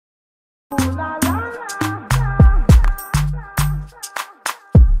Hey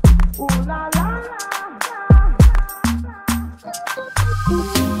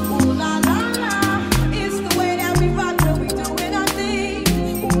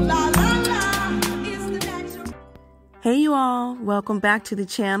you all, welcome back to the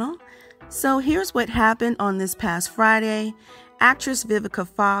channel. So here's what happened on this past Friday. Actress Vivica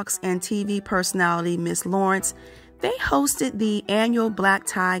Fox and TV personality Miss Lawrence, they hosted the annual Black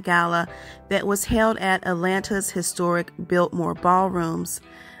Tie Gala that was held at Atlanta's historic Biltmore Ballrooms.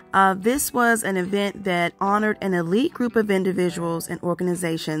 This was an event that honored an elite group of individuals and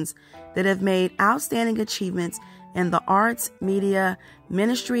organizations that have made outstanding achievements in the arts, media,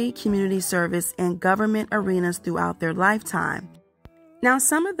 ministry, community service, and government arenas throughout their lifetime. Now,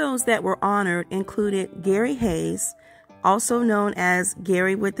 some of those that were honored included Gary Hayes, also known as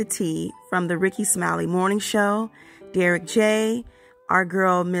Gary with the T, from the Ricky Smiley Morning Show, Derek J., our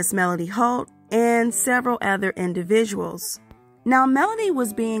girl Miss Melody Holt, and several other individuals. Now, Melody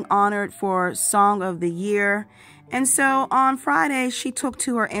was being honored for Song of the Year, and so on Friday, she took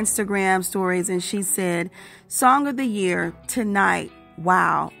to her Instagram stories and she said, "Song of the Year, tonight,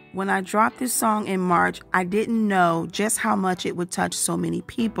 wow. When I dropped this song in March, I didn't know just how much it would touch so many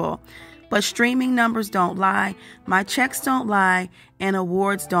people. But streaming numbers don't lie, my checks don't lie, and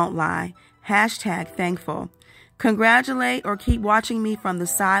awards don't lie. Hashtag thankful. Congratulate or keep watching me from the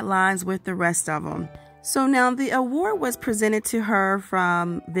sidelines with the rest of them." So now the award was presented to her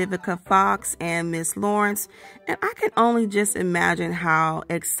from Vivica Fox and Miss Lawrence, and I can only just imagine how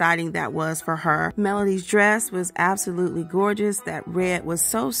exciting that was for her. Melody's dress was absolutely gorgeous. That red was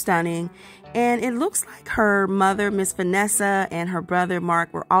so stunning, and it looks like her mother, Miss Vanessa, and her brother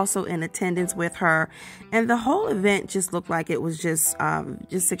Mark were also in attendance with her, and the whole event just looked like it was just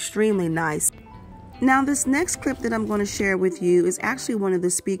extremely nice. Now this next clip that I'm going to share with you is actually one of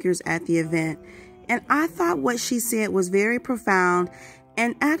the speakers at the event. And I thought what she said was very profound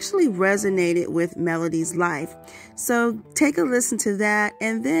and actually resonated with Melody's life. So take a listen to that.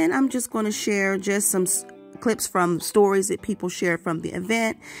 And then I'm just going to share just some clips from stories that people shared from the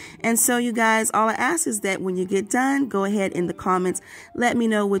event. And so you guys, all I ask is that when you get done, go ahead in the comments. Let me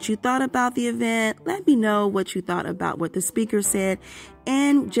know what you thought about the event. Let me know what you thought about what the speaker said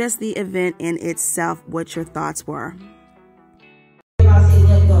and just the event in itself, what your thoughts were.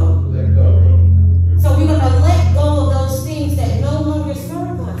 So we're going to let go of those things that no longer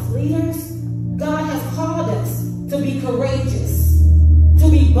serve us. Leaders, God has called us to be courageous, to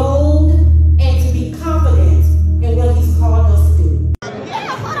be bold, and to be confident in what He's called us to do.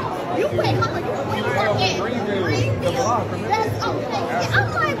 Yeah, hold on. You wait, hold on. You work at Greenville. That's okay. Yeah, I'm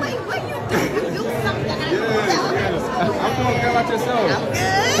like, wait, what you do? You do something. Yes. I'm doing good about yourself. I'm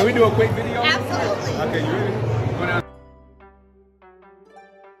good. Can we do a quick video? Absolutely. Okay, you ready? Go down.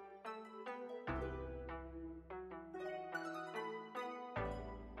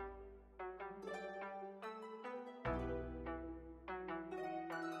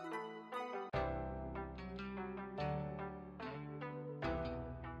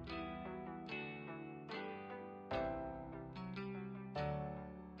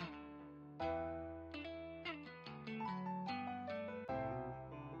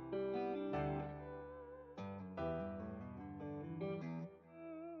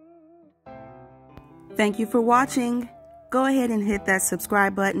 Thank you for watching. Go ahead and hit that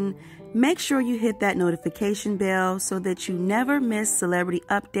subscribe button. Make sure you hit that notification bell so that you never miss celebrity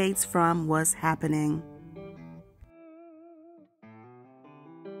updates from what's happening.